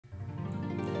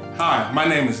Hi, my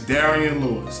name is Darian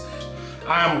Lewis.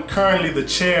 I am currently the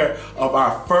chair of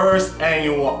our first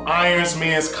annual Irons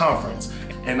Men's Conference,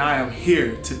 and I am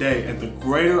here today at the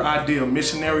Greater Ideal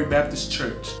Missionary Baptist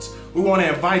Church. We want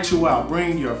to invite you out.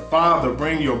 Bring your father,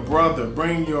 bring your brother,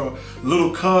 bring your little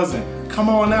cousin. Come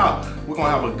on out. We're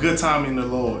going to have a good time in the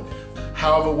Lord.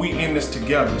 However, we in this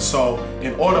together. So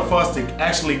in order for us to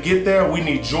actually get there, we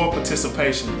need your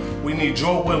participation. We need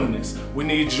your willingness. We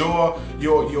need your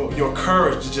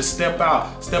courage to just step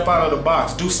out of the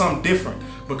box, do something different.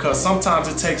 Because sometimes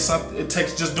it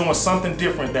takes just doing something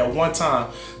different that one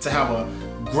time to have a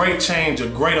great change, a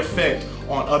great effect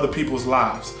on other people's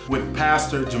lives. With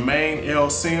Pastor Jermaine L.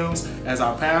 Sims as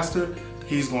our pastor,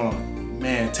 he's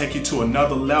gonna, take you to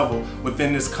another level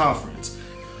within this conference.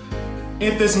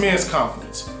 In this men's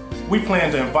conference, we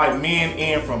plan to invite men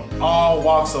in from all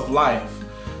walks of life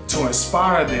to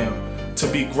inspire them to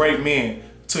be great men,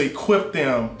 to equip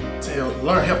them, to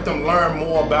help them learn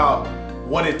more about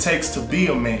what it takes to be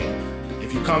a man.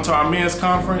 If you come to our men's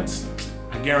conference,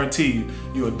 I guarantee you,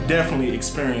 you'll definitely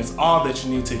experience all that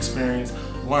you need to experience,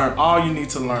 learn all you need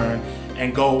to learn,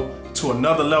 and go to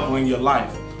another level in your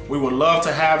life. We would love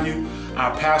to have you.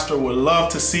 Our pastor would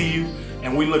love to see you,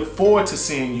 and we look forward to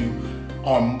seeing you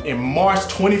in March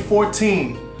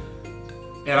 2014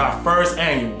 at our first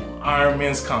annual Iron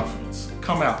Men's Conference.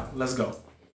 Come out, let's go.